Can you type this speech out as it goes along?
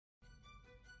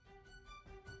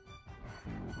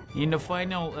In the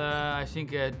final, I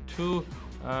think two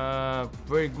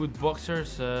very good boxers,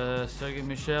 Serge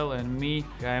Michel and me.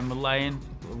 I'm a lion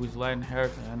with lion hair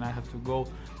and I have to go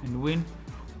and win.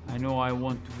 I know I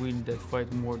want to win that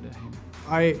fight more than him.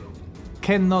 I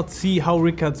cannot see how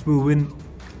Rickard will win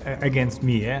against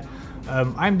me. Yeah,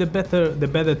 I'm the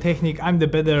better technique. I'm the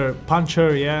better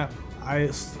puncher. Yeah,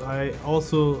 I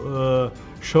also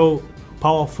show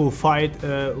powerful fight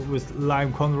with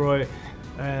Lime Conroy,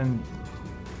 and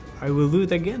I will do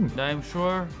it again. I'm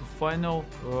sure the final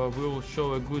we will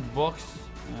show a good box,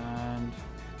 and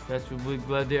that will be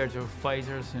gladiator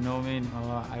fighters. You know what I mean?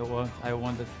 I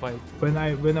want that fight. When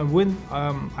I win,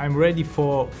 I'm ready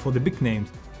for the big names.